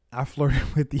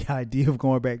flirted with the idea of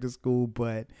going back to school,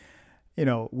 but,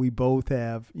 we both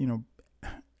have,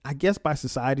 I guess by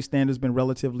society standards, been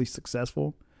relatively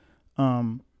successful.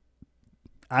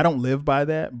 I don't live by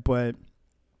that, but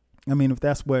I mean, if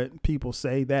that's what people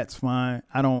say, that's fine.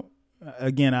 I don't.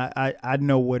 Again, I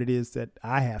know what it is that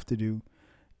I have to do,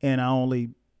 and I only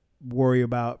worry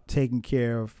about taking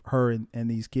care of her and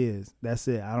these kids. That's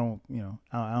it. I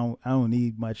don't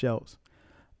need much else.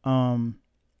 But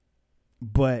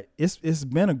it's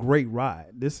been a great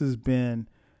ride. This has been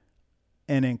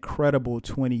an incredible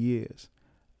 20 years.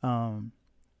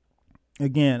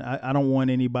 Again, I don't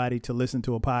want anybody to listen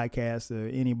to a podcast or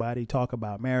anybody talk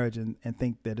about marriage and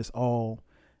think that it's all,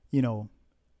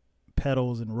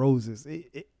 petals and roses.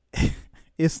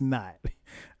 It's not.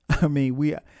 I mean,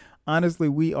 we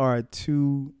are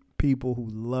two people who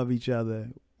love each other.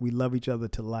 We love each other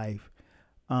to life.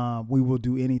 We will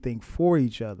do anything for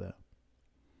each other.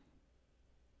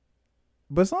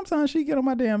 But sometimes she get on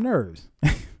my damn nerves.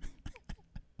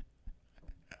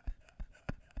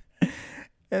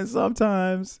 And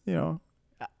sometimes,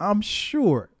 I'm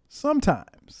sure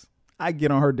sometimes I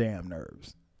get on her damn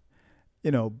nerves,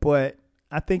 but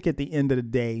I think at the end of the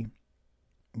day,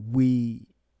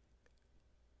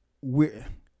 I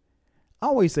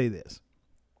always say this.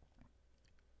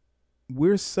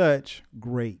 We're such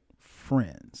great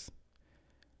friends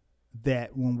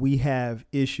that when we have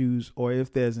issues, or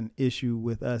if there's an issue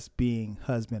with us being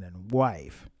husband and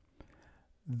wife,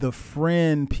 the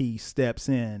friend piece steps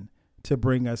in to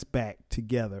bring us back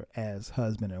together as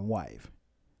husband and wife.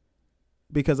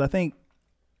 Because I think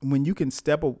when you can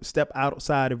step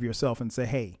outside of yourself and say,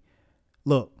 hey,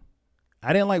 look,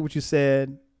 I didn't like what you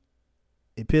said.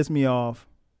 It pissed me off.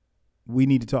 We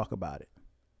need to talk about it.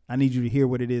 I need you to hear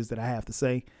what it is that I have to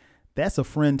say. That's a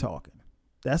friend talking.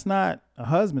 That's not a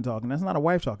husband talking. That's not a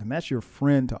wife talking. That's your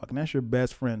friend talking. That's your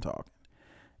best friend talking.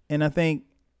 And I think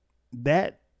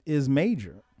that is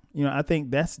major. I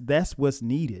think that's what's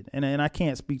needed. And I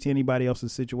can't speak to anybody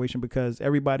else's situation because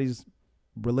everybody's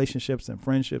relationships and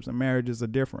friendships and marriages are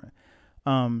different.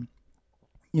 I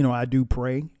do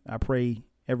pray. I pray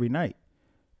every night,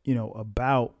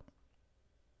 about,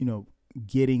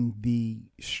 getting the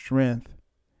strength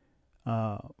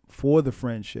for the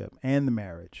friendship and the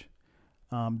marriage,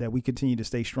 that we continue to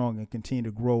stay strong and continue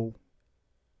to grow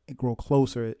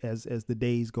closer as the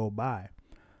days go by.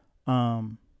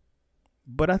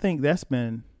 But I think that's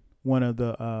been one of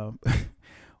the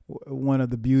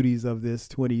beauties of this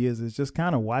 20 years is just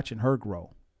kind of watching her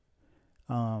grow,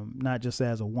 not just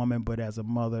as a woman, but as a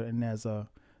mother and as a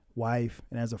wife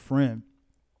and as a friend.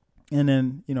 And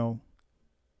then,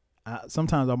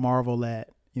 sometimes I marvel at,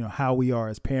 how we are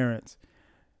as parents,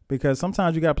 because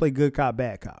sometimes you got to play good cop,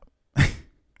 bad cop.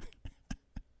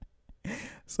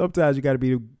 Sometimes you got to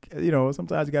be,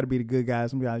 sometimes you got to be the good guy.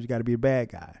 Sometimes you got to be the bad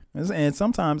guy. And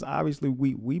sometimes, obviously,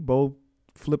 we both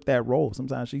flip that role.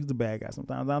 Sometimes she's the bad guy.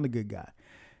 Sometimes I'm the good guy.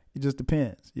 It just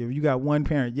depends. If you got one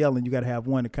parent yelling, you got to have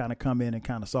one to kind of come in and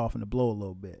kind of soften the blow a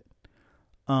little bit.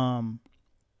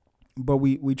 But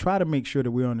we try to make sure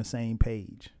that we're on the same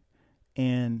page,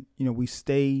 and we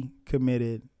stay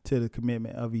committed to the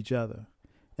commitment of each other,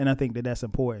 and I think that that's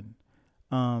important.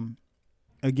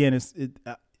 Again,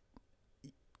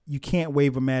 you can't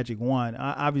wave a magic wand.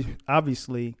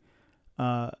 Obviously,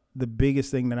 the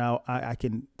biggest thing that I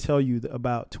can tell you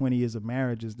about 20 years of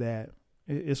marriage is that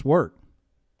it's work.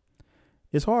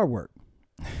 It's hard work.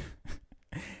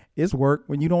 It's work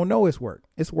when you don't know it's work.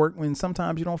 It's work when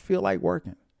sometimes you don't feel like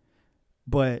working.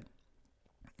 But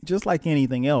just like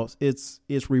anything else, it's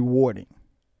rewarding.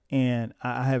 And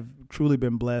I have truly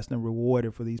been blessed and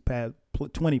rewarded for these past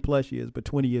 20 plus years, but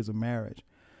 20 years of marriage.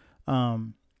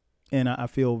 And I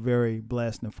feel very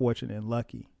blessed and fortunate and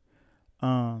lucky.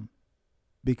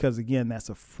 Because again, that's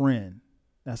a friend.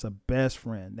 That's a best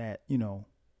friend that,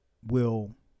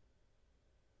 will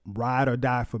ride or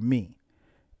die for me.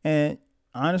 And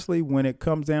honestly, when it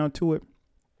comes down to it,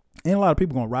 ain't a lot of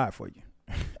people gonna ride for you.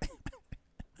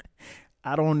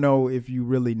 I don't know if you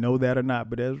really know that or not,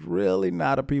 but there's really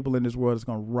not a people in this world that's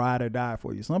going to ride or die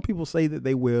for you. Some people say that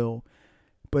they will,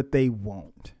 but they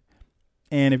won't.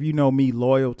 And if you know me,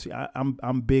 loyalty,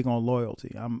 I'm big on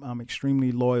loyalty. I'm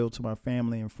extremely loyal to my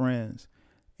family and friends.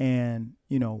 And,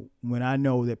 you know, when I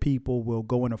know that people will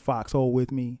go in a foxhole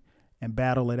with me and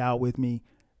battle it out with me,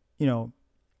 you know,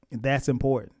 that's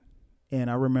important. And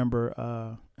I remember,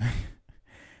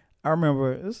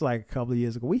 it was like a couple of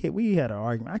years ago. We had an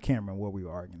argument. I can't remember what we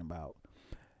were arguing about,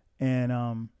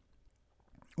 and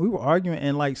we were arguing,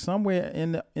 and like somewhere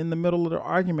in the middle of the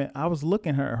argument, I was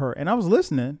looking at her, and I was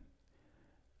listening,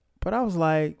 but I was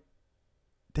like,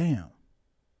 "Damn,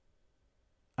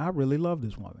 I really love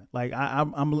this woman. Like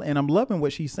I'm loving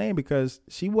what she's saying, because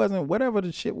she wasn't, whatever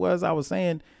the shit was I was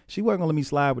saying, she wasn't gonna let me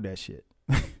slide with that shit."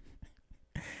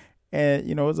 And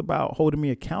you know, it's about holding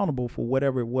me accountable for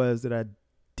whatever it was that I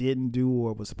didn't do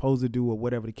or was supposed to do, or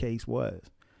whatever the case was.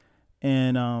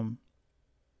 And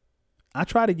I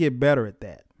try to get better at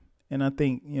that. And I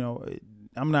think, you know,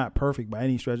 I'm not perfect by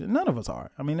any stretch. None of us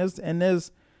are. I mean, there's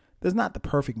not the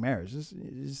perfect marriage.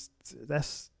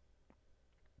 That's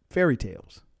fairy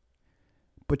tales.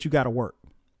 But you got to work.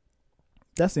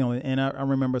 That's the only. And I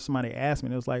remember somebody asked me,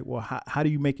 and it was like, well, how do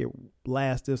you make it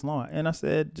last this long? And I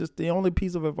said, just the only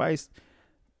piece of advice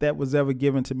that was ever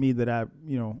given to me that I,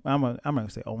 you know, I'm not gonna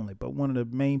say only, but one of the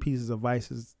main pieces of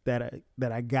advice that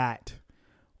I got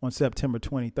on September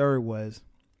 23rd was,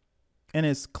 and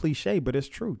it's cliche, but it's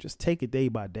true, just take it day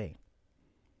by day,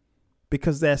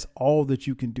 because that's all that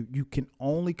you can do. You can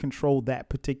only control that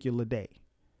particular day.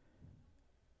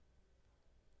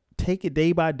 Take it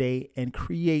day by day and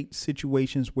create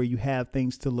situations where you have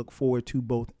things to look forward to,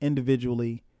 both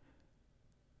individually,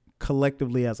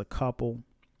 collectively as a couple,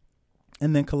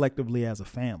 and then collectively as a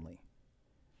family.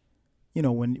 You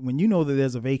know, when you know that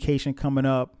there's a vacation coming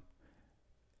up,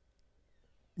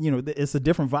 you know, it's a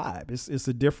different vibe. It's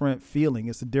a different feeling.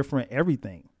 It's a different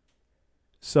everything.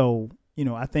 So, you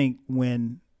know, I think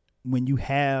when you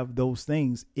have those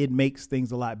things, it makes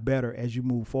things a lot better as you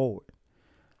move forward.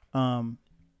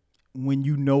 When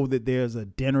you know that there's a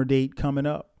dinner date coming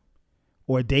up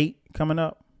or a date coming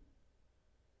up,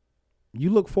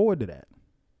 you look forward to that.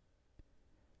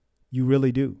 You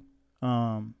really do.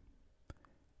 I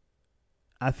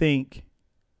think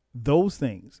those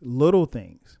things, little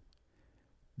things,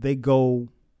 they go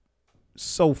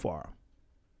so far.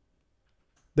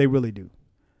 They really do.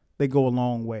 They go a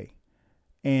long way.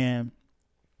 And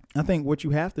I think what you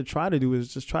have to try to do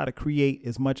is just try to create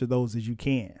as much of those as you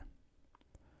can.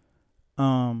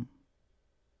 And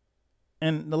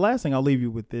the last thing I'll leave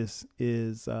you with this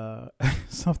is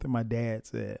something my dad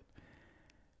said.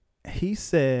 He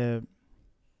said,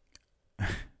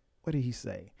 what did he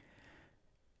say?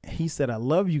 He said, "I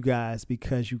love you guys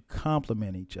because you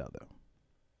complement each other."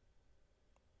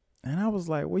 And I was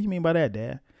like, "What do you mean by that,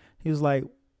 Dad?" He was like,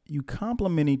 "You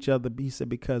complement each other," he said,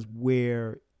 "because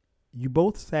where you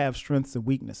both have strengths and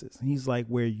weaknesses." And he's like,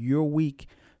 "Where you're weak,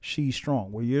 she's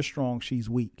strong. Where you're strong, she's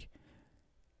weak."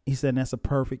 He said, "That's a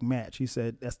perfect match." He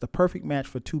said, "That's the perfect match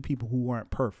for two people who weren't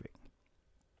perfect."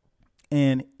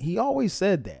 And he always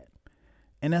said that.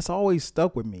 And that's always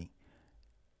stuck with me.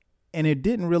 And it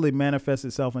didn't really manifest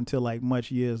itself until like much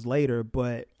years later.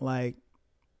 But like,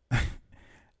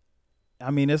 I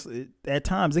mean, at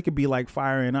times it could be like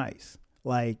fire and ice.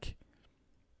 Like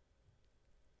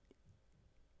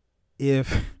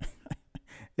if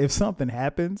something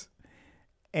happens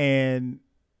and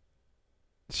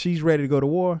she's ready to go to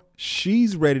war,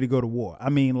 she's ready to go to war.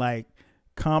 I mean, like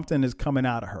Compton is coming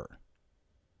out of her.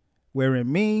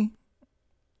 Wherein me,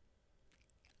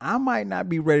 I might not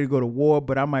be ready to go to war,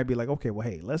 but I might be like, okay, well,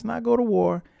 hey, let's not go to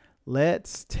war.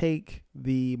 Let's take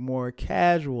the more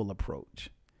casual approach.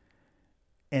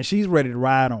 And she's ready to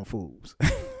ride on fools.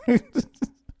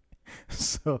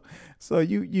 So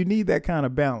you need that kind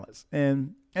of balance,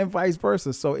 and vice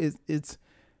versa. So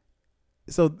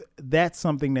so that's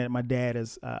something that my dad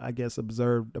has, I guess,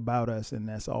 observed about us, and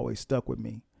that's always stuck with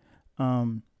me.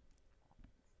 And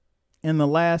the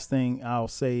last thing I'll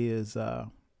say is,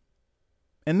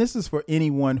 and this is for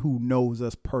anyone who knows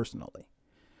us personally,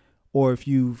 or if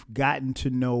you've gotten to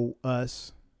know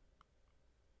us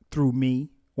through me,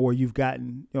 or you've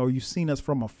seen us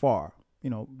from afar, you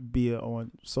know, be it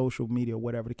on social media,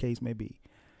 whatever the case may be.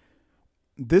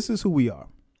 This is who we are.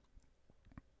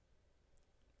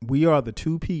 We are the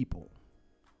two people.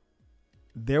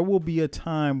 There will be a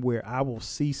time where I will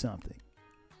see something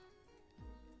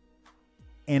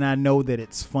and I know that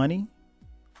it's funny,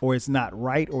 or it's not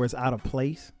right, or it's out of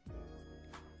place.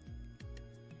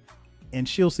 And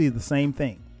she'll see the same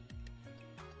thing.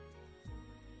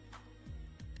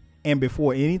 And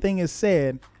before anything is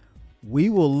said, we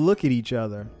will look at each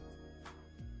other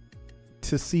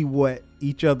to see what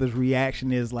each other's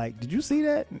reaction is like. Did you see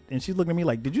that? And she's looking at me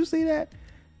like, did you see that?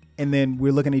 And then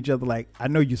we're looking at each other like, I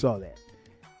know you saw that.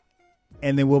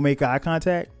 And then we'll make eye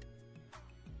contact.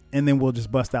 And then we'll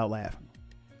just bust out laughing.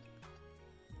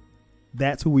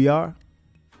 That's who we are.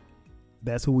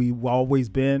 That's who we've always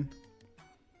been.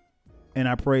 And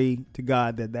I pray to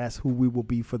God that that's who we will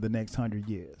be for the next 100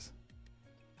 years.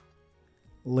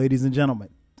 Ladies and gentlemen,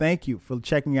 thank you for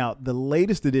checking out the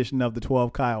latest edition of the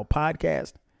 12 Kyle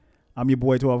podcast. I'm your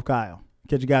boy 12 Kyle.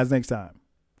 Catch you guys next time.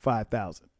 5,000.